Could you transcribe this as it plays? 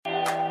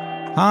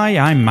Hi,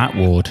 I'm Matt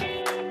Ward,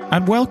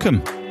 and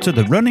welcome to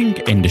the Running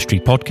Industry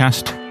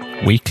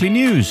Podcast Weekly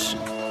News.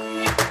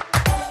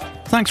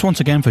 Thanks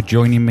once again for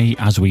joining me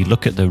as we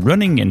look at the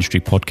Running Industry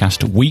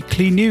Podcast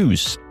Weekly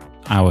News,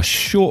 our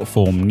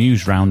short-form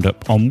news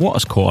roundup on what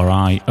has caught our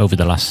eye over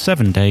the last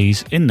 7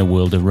 days in the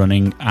world of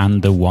running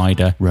and the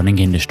wider running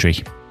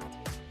industry.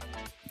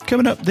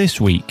 Coming up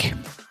this week,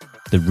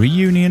 the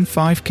Reunion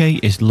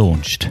 5K is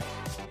launched.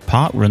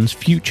 Parkrun's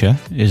future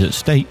is at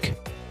stake.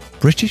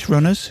 British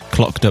runners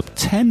clocked up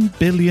 10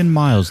 billion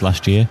miles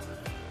last year.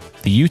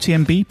 The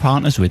UTMB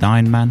partners with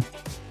Ironman.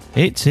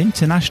 It's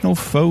International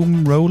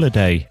Foam Roller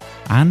Day,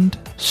 and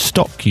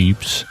Stock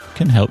Cubes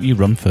can help you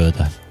run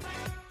further.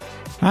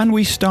 And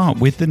we start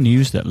with the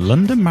news that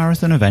London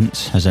Marathon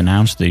Events has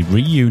announced the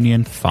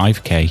Reunion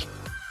 5K,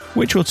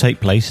 which will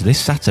take place this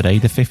Saturday,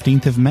 the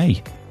 15th of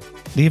May.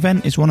 The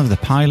event is one of the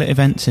pilot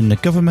events in the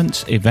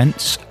government's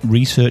Events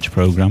Research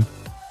Programme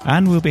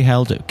and will be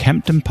held at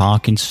Kempton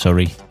Park in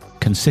Surrey,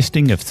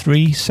 consisting of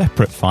 3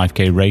 separate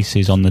 5K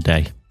races on the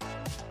day.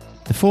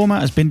 The format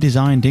has been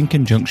designed in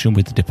conjunction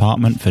with the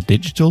Department for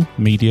Digital,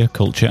 Media,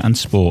 Culture and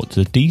Sport,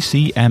 the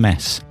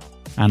DCMS,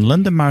 and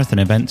London Marathon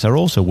Events are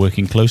also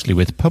working closely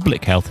with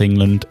Public Health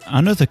England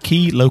and other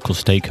key local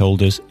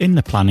stakeholders in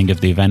the planning of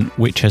the event,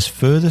 which has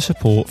further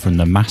support from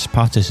the Mass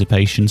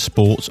Participation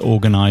Sports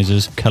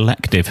Organisers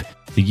Collective,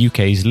 the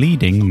UK's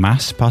leading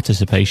mass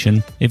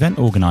participation event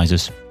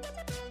organisers.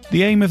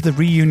 The aim of the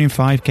Reunion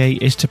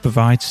 5K is to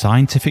provide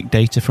scientific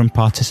data from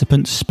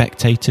participants,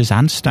 spectators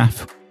and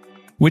staff,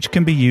 which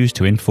can be used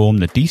to inform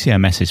the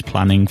DCMS's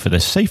planning for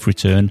the safe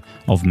return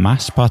of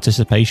mass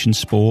participation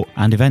sport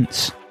and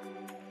events.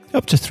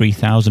 Up to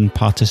 3,000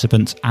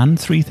 participants and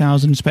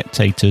 3,000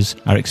 spectators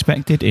are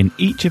expected in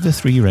each of the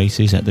 3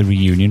 races at the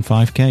Reunion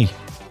 5K.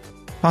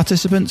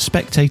 Participants,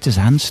 spectators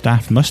and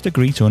staff must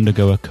agree to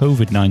undergo a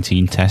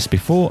COVID-19 test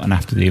before and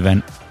after the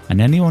event, and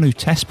anyone who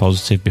tests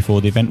positive before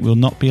the event will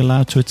not be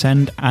allowed to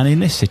attend, and in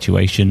this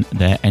situation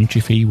their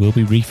entry fee will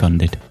be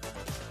refunded.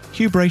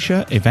 Hugh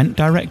Brasher, Event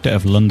Director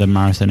of London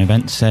Marathon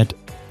Events, said,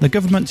 "The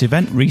government's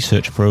event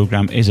research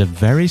programme is a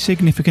very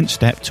significant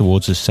step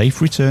towards a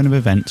safe return of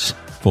events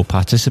for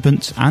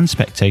participants and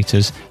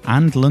spectators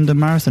and London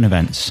Marathon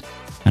Events,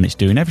 and it's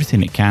doing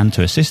everything it can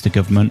to assist the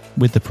government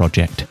with the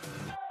project."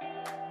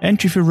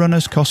 Entry for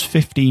runners costs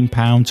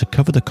 £15 to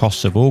cover the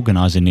costs of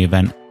organising the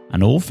event,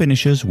 and all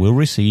finishers will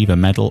receive a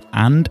medal,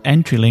 and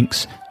entry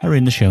links are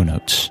in the show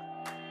notes.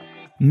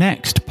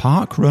 Next,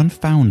 Parkrun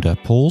founder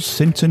Paul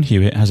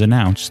Sinton-Hewitt has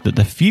announced that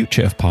the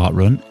future of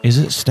Parkrun is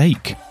at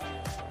stake.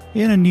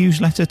 In a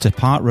newsletter to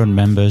Parkrun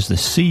members, the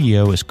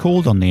CEO has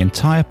called on the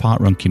entire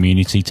Parkrun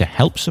community to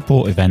help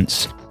support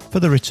events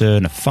for the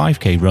return of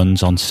 5K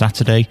runs on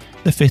Saturday,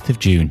 the 5th of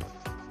June,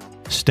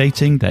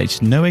 stating that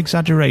it's no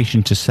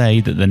exaggeration to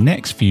say that the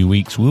next few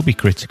weeks will be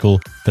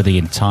critical for the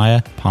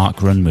entire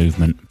Parkrun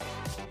movement.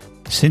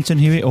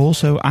 Sinton-Hewitt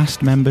also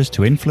asked members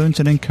to influence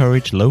and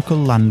encourage local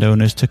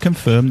landowners to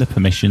confirm the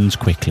permissions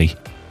quickly.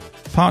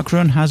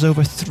 Parkrun has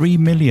over 3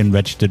 million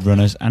registered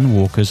runners and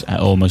walkers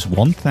at almost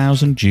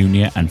 1,000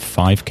 junior and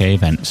 5K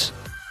events.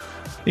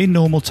 In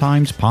normal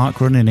times,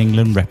 Parkrun in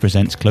England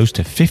represents close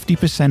to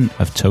 50%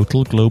 of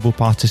total global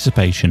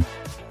participation,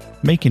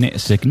 making it a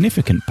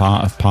significant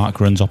part of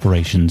Parkrun's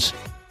operations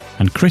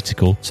and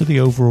critical to the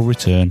overall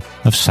return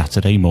of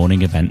Saturday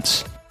morning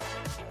events.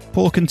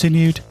 Paul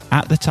continued,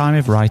 "At the time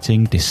of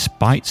writing,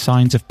 despite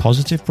signs of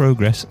positive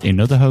progress in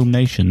other home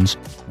nations,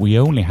 we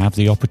only have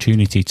the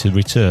opportunity to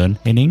return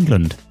in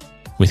England,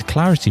 with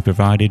clarity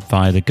provided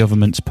via the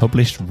government's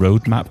published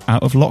roadmap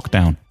out of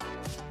lockdown.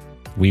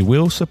 We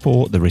will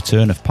support the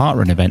return of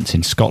Parkrun events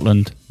in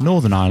Scotland,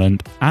 Northern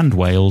Ireland and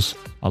Wales,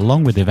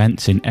 along with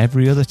events in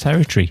every other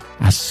territory,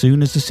 as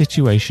soon as the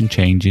situation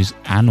changes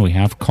and we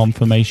have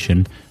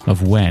confirmation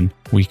of when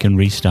we can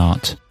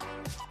restart."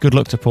 Good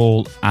luck to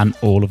Paul and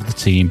all of the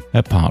team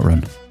at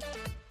Parkrun.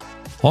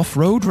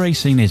 Off-road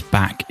racing is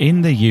back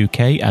in the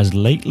UK as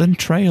Lakeland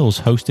Trails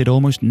hosted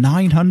almost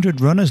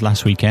 900 runners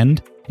last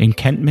weekend in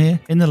Kentmere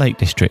in the Lake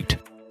District,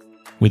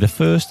 with the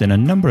first in a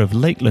number of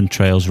Lakeland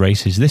Trails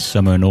races this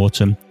summer and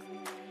autumn.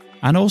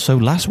 And also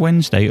last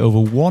Wednesday,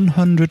 over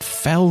 100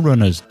 fell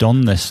runners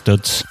donned their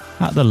studs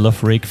at the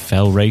Loughrig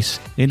Fell Race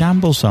in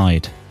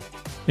Ambleside.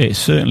 It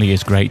certainly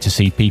is great to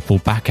see people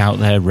back out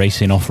there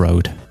racing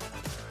off-road.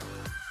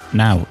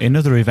 Now, in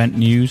other event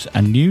news,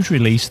 a news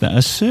release that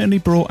has certainly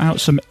brought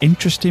out some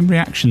interesting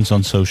reactions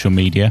on social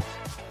media.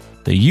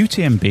 The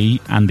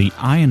UTMB and the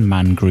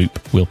Ironman Group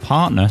will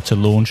partner to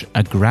launch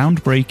a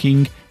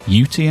groundbreaking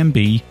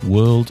UTMB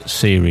World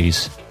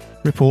Series,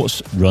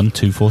 reports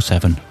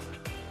Run247.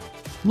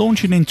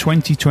 Launching in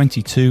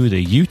 2022,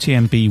 the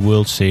UTMB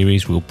World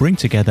Series will bring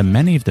together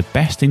many of the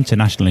best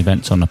international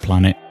events on the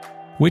planet,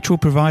 which will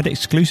provide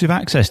exclusive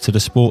access to the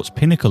sport's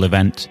pinnacle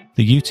event,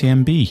 the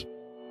UTMB.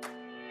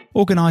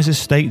 Organisers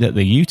state that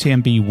the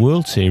UTMB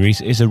World Series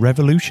is a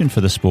revolution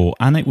for the sport,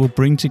 and it will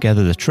bring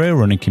together the trail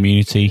running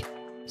community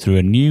through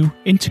a new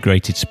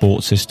integrated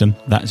sports system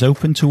that's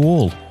open to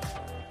all.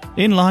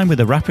 In line with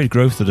the rapid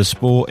growth of the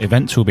sport,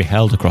 events will be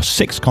held across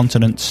 6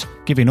 continents,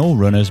 giving all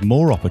runners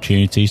more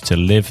opportunities to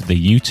live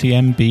the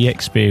UTMB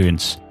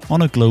experience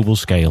on a global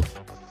scale.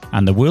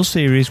 And the World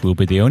Series will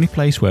be the only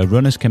place where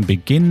runners can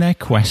begin their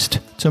quest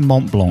to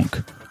Mont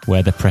Blanc,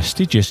 where the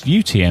prestigious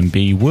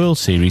UTMB World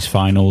Series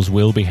finals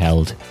will be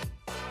held.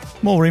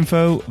 More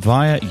info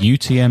via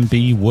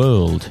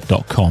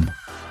utmbworld.com.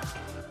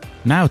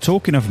 Now,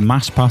 talking of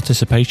mass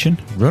participation,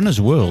 Runners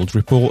World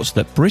reports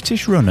that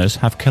British runners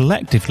have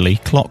collectively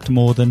clocked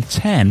more than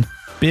 10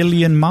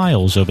 billion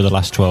miles over the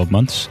last 12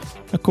 months,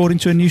 according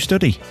to a new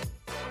study.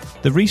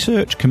 The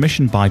research,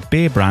 commissioned by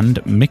beer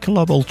brand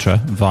Michelob Ultra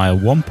via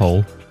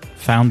OnePoll,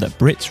 found that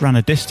Brits ran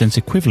a distance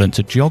equivalent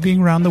to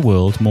jogging around the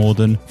world more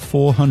than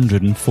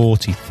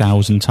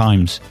 440,000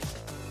 times.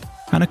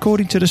 And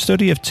according to the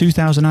study of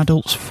 2,000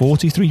 adults,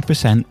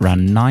 43%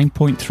 ran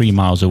 9.3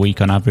 miles a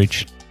week on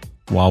average,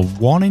 while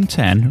 1 in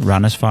 10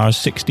 ran as far as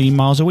 16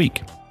 miles a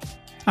week,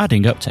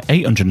 adding up to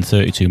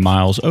 832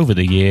 miles over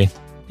the year,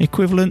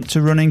 equivalent to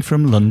running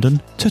from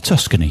London to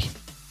Tuscany.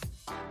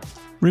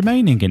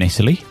 Remaining in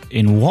Italy,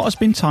 in what has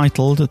been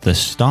titled the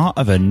start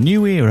of a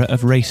new era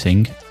of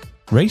racing,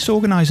 race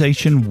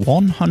organisation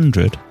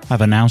 100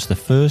 have announced the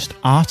first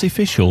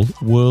artificial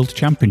World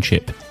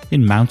Championship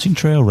in mountain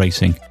trail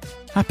racing,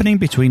 happening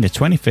between the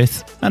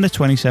 25th and the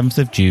 27th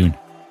of June.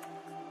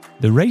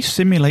 The race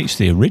simulates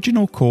the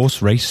original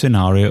course race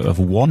scenario of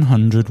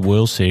 100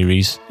 World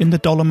Series in the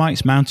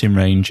Dolomites mountain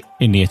range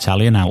in the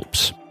Italian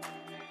Alps.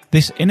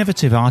 This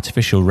innovative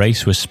artificial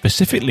race was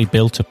specifically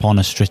built upon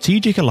a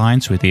strategic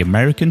alliance with the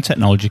American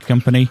technology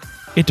company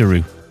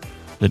Idaru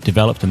that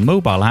developed a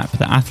mobile app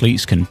that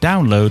athletes can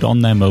download on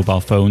their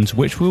mobile phones,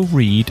 which will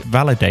read,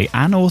 validate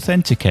and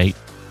authenticate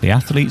the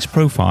athlete's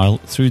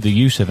profile through the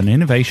use of an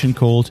innovation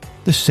called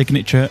the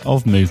Signature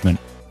of Movement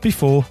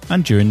before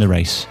and during the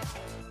race.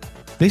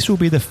 This will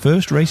be the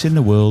first race in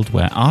the world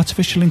where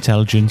artificial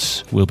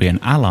intelligence will be an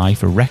ally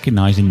for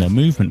recognising the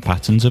movement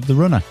patterns of the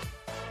runner,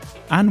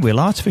 and will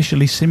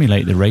artificially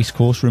simulate the race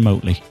course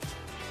remotely.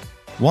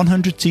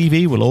 100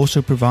 TV will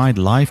also provide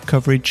live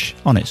coverage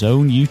on its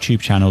own YouTube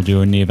channel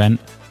during the event,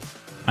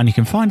 and you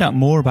can find out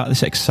more about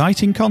this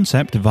exciting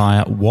concept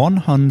via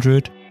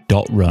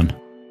 100.run.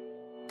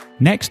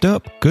 Next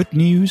up, good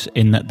news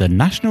in that the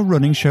National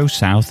Running Show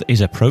South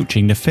is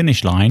approaching the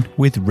finish line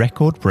with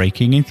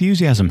record-breaking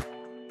enthusiasm.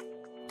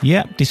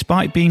 Yep,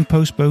 despite being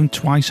postponed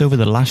twice over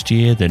the last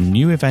year, the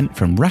new event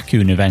from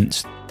Raccoon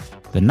Events,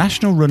 the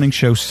National Running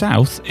Show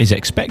South is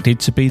expected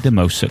to be the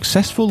most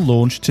successful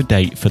launch to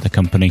date for the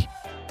company,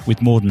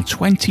 with more than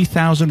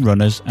 20,000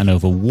 runners and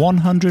over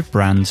 100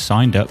 brands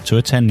signed up to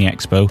attend the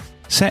expo,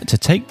 set to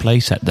take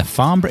place at the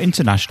Farnborough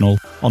International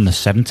on the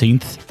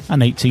 17th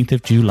and 18th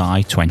of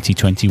July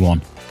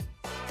 2021.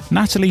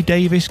 Natalie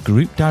Davis,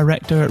 Group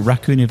Director at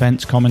Raccoon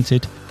Events,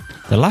 commented,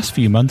 "The last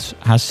few months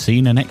has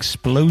seen an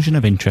explosion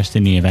of interest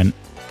in the event.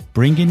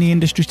 Bringing the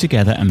industry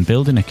together and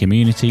building a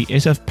community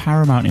is of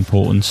paramount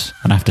importance,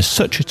 and after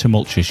such a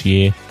tumultuous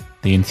year,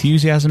 the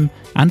enthusiasm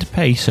and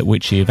pace at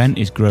which the event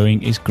is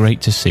growing is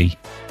great to see.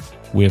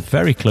 We're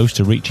very close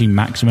to reaching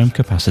maximum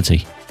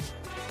capacity."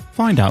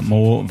 Find out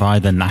more via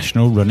the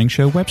National Running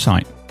Show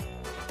website.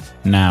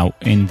 Now,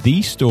 in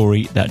the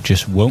story that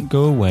just won't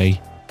go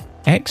away,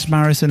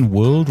 ex-marathon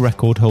world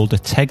record holder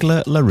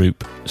Tegla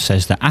LaRoupe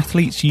says that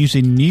athletes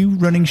using new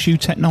running shoe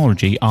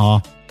technology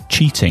are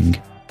cheating,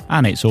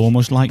 and it's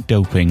almost like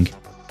doping,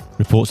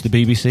 reports the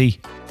BBC.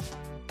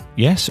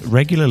 Yes,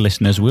 regular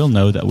listeners will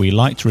know that we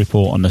like to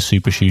report on the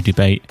super shoe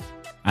debate,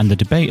 and the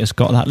debate has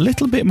got that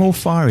little bit more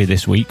fiery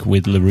this week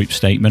with LaRoupe's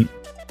statement.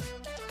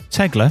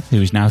 Tegla,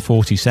 who is now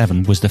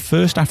 47, was the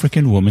first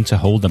African woman to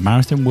hold the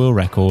marathon world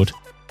record,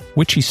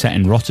 which she set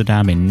in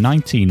Rotterdam in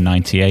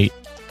 1998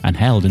 and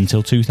held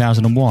until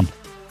 2001.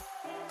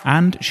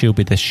 And she'll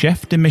be the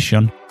chef de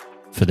mission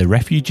for the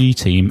refugee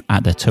team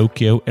at the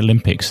Tokyo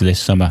Olympics this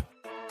summer.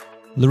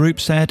 LaRoupe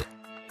said,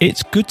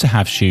 "It's good to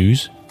have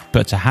shoes,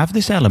 but to have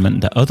this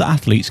element that other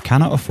athletes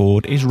cannot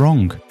afford is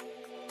wrong.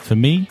 For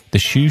me, the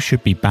shoes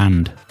should be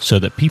banned so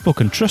that people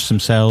can trust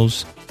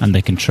themselves and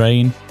they can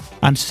train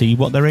and see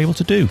what they're able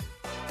to do."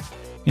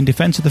 In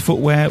defence of the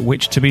footwear,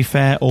 which to be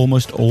fair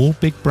almost all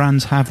big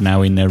brands have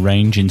now in their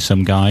range in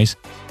some guise,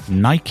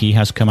 Nike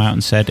has come out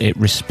and said it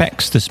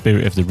respects the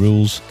spirit of the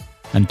rules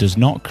and does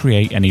not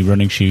create any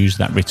running shoes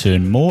that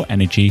return more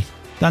energy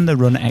than the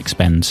runner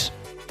expends.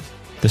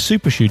 The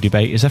super shoe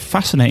debate is a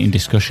fascinating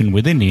discussion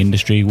within the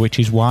industry, which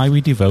is why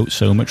we devote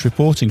so much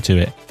reporting to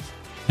it,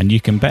 and you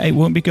can bet it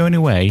won't be going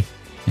away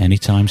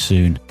anytime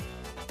soon.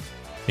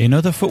 In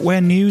other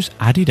footwear news,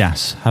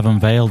 Adidas have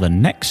unveiled the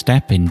next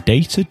step in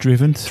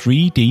data-driven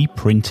 3D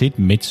printed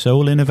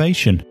midsole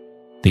innovation,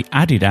 the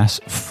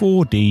Adidas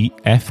 4D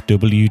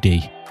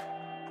FWD.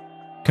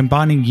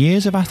 Combining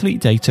years of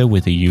athlete data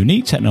with the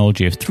unique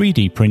technology of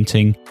 3D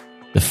printing,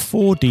 the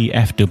 4D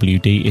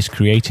FWD is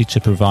created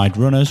to provide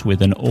runners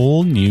with an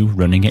all-new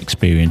running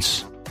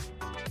experience.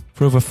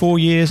 For over 4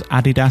 years,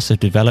 Adidas have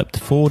developed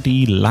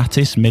 4D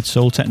lattice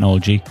midsole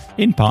technology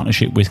in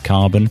partnership with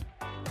Carbon,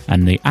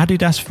 and the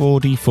Adidas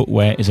 4D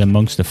footwear is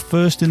amongst the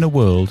first in the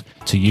world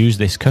to use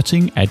this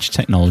cutting-edge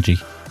technology.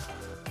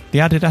 The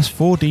Adidas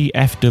 4D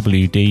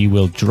FWD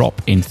will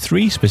drop in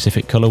 3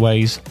 specific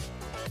colourways.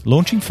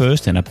 Launching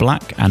first in a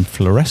black and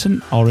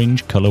fluorescent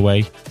orange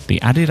colourway, the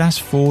Adidas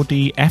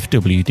 4D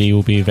FWD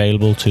will be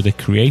available to the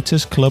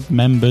Creators Club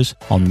members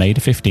on May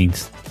the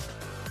 15th.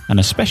 And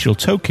a special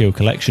Tokyo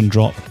collection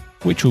drop,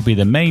 which will be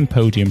the main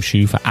podium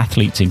shoe for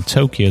athletes in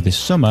Tokyo this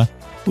summer,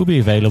 will be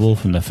available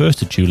from the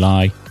 1st of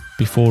July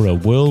before a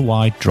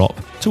worldwide drop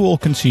to all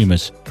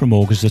consumers from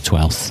August the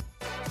 12th.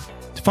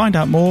 To find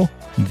out more,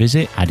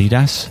 visit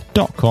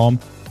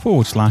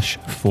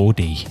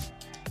adidas.com/4D.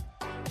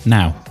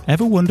 Now,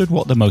 ever wondered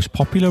what the most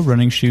popular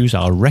running shoes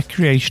our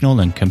recreational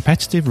and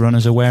competitive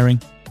runners are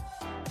wearing?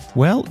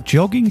 Well,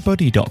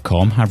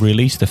 JoggingBuddy.com have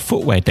released the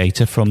footwear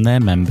data from their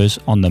members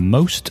on the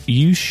most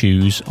used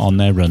shoes on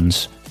their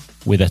runs,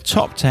 with a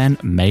top 10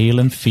 male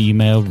and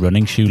female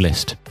running shoe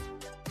list.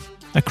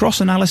 A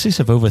cross-analysis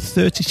of over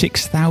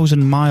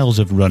 36,000 miles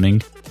of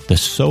running, the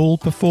sole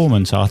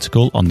performance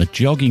article on the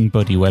Jogging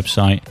Buddy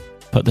website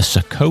put the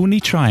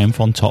Saucony Triumph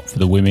on top for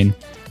the women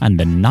and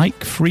the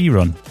Nike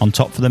Freerun on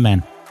top for the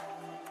men.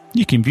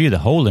 You can view the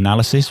whole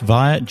analysis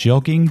via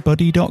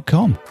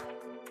JoggingBuddy.com.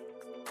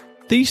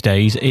 These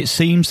days, it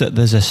seems that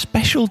there's a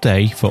special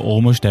day for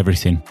almost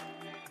everything.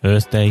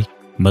 Earth Day,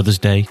 Mother's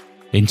Day,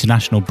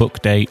 International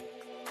Book Day.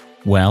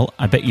 Well,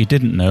 I bet you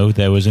didn't know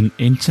there was an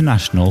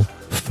International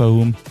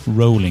Foam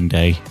Rolling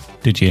Day,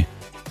 did you?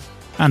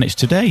 And it's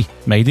today,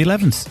 May the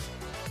 11th.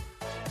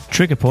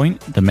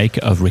 TriggerPoint, the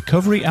maker of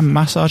recovery and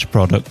massage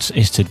products,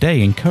 is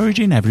today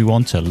encouraging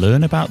everyone to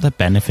learn about the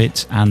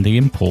benefits and the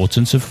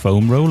importance of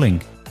foam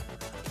rolling.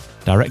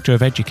 Director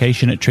of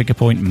Education at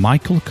TriggerPoint,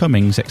 Michael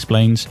Cummings,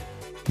 explains,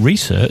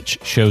 research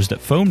shows that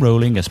foam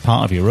rolling as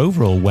part of your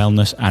overall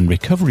wellness and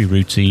recovery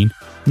routine,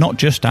 not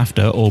just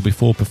after or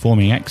before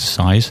performing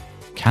exercise,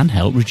 can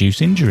help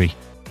reduce injury.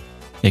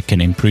 It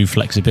can improve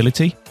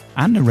flexibility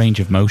and the range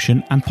of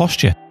motion and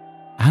posture,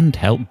 and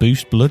help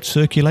boost blood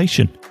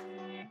circulation.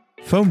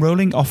 Foam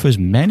rolling offers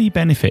many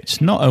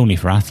benefits not only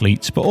for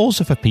athletes but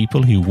also for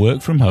people who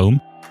work from home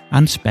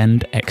and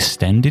spend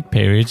extended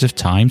periods of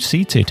time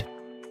seated.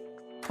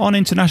 On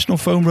International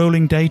Foam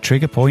Rolling Day,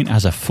 TriggerPoint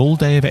has a full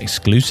day of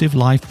exclusive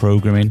live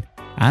programming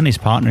and is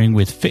partnering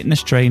with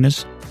fitness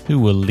trainers who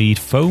will lead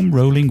foam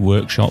rolling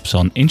workshops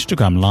on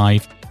Instagram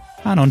Live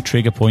and on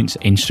TriggerPoint's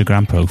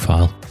Instagram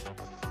profile.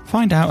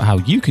 Find out how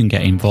you can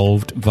get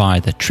involved via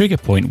the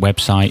TriggerPoint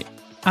website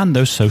and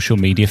those social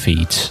media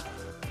feeds.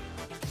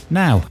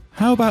 Now,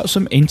 how about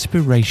some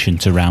inspiration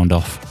to round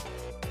off?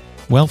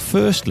 Well,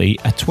 firstly,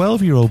 a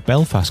 12-year-old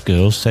Belfast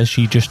girl says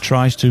she just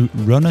tries to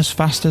run as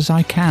fast as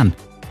I can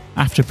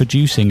after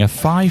producing a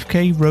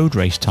 5k road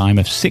race time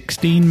of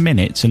 16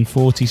 minutes and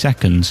 40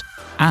 seconds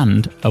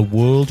and a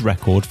world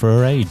record for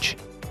her age.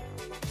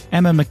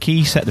 Emma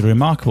McKee set the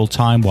remarkable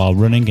time while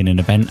running in an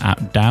event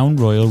at Down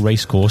Royal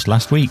Racecourse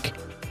last week.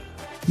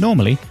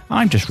 Normally,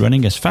 I'm just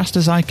running as fast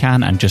as I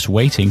can and just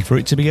waiting for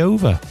it to be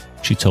over,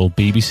 she told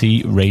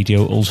BBC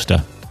Radio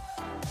Ulster.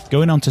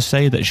 Going on to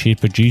say that she had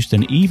produced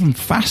an even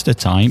faster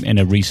time in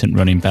a recent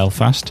run in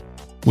Belfast,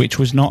 which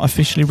was not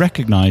officially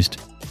recognised.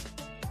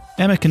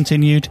 Emma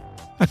continued,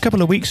 a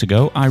couple of weeks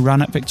ago I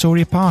ran at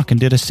Victoria Park and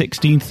did a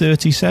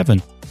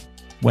 16:37.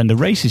 When the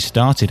races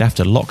started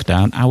after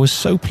lockdown, I was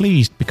so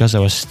pleased because I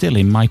was still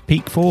in my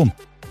peak form.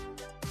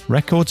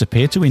 Records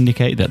appear to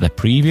indicate that the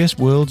previous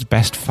world's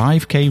best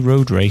 5k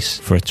road race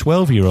for a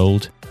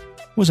 12-year-old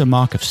was a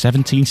mark of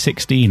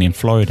 17:16 in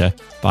Florida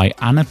by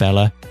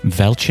Annabella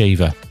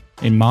Velcheva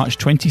in March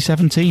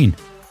 2017.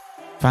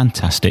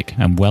 Fantastic,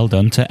 and well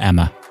done to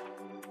Emma.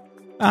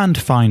 And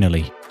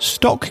finally,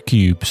 Stock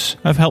Cubes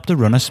have helped a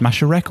runner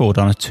smash a record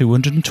on a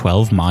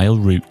 212-mile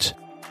route.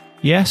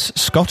 Yes,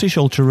 Scottish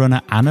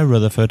ultra-runner Anna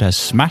Rutherford has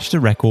smashed the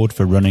record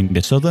for running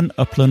the Southern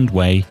Upland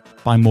Way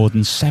by more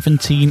than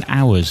 17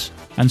 hours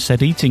and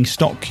said eating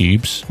stock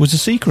cubes was a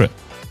secret.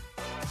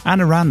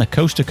 Anna ran the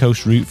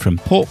coast-to-coast route from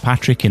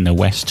Portpatrick in the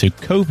west to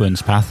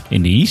Coburn's Path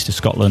in the east of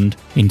Scotland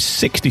in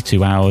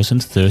 62 hours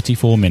and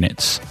 34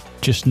 minutes,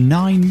 just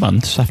 9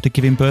 months after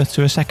giving birth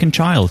to her second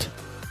child,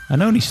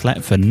 and only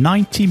slept for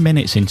 90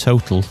 minutes in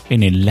total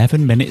in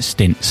 11-minute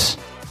stints,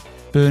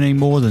 burning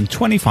more than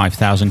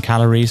 25,000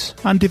 calories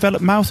and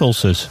developed mouth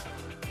ulcers.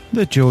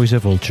 The joys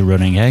of ultra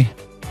running, eh?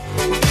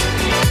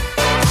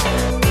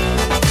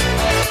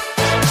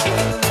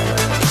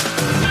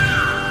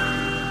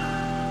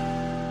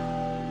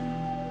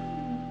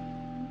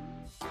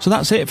 So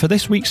that's it for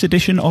this week's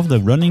edition of the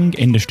Running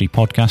Industry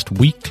Podcast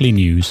Weekly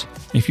News.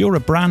 If you're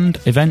a brand,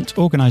 event,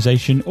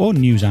 organisation or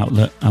news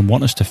outlet and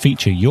want us to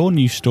feature your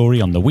news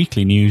story on the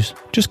weekly news,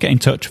 just get in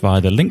touch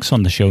via the links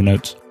on the show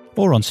notes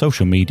or on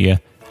social media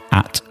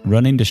at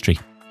Run Industry.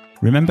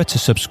 Remember to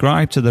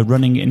subscribe to the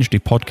Running Industry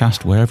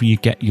Podcast wherever you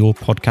get your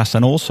podcasts,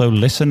 and also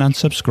listen and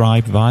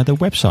subscribe via the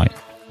website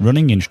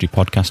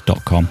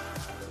runningindustrypodcast.com,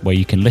 where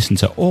you can listen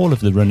to all of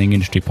the Running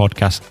Industry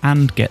podcasts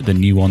and get the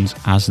new ones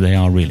as they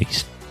are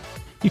released.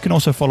 You can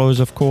also follow us,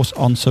 of course,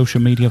 on social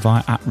media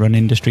via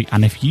 @RunIndustry,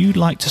 and if you'd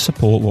like to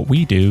support what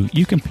we do,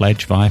 you can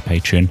pledge via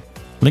Patreon.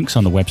 Links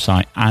on the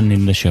website and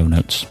in the show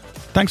notes.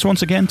 Thanks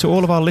once again to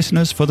all of our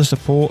listeners for the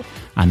support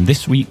and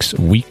this week's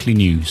weekly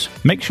news.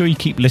 Make sure you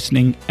keep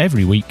listening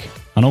every week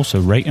and also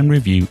rate and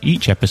review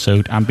each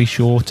episode, and be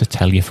sure to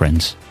tell your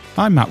friends.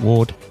 I'm Matt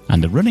Ward,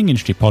 and the Running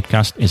Industry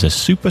Podcast is a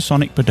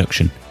Supersonic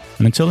production.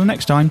 And until the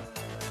next time,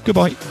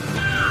 goodbye.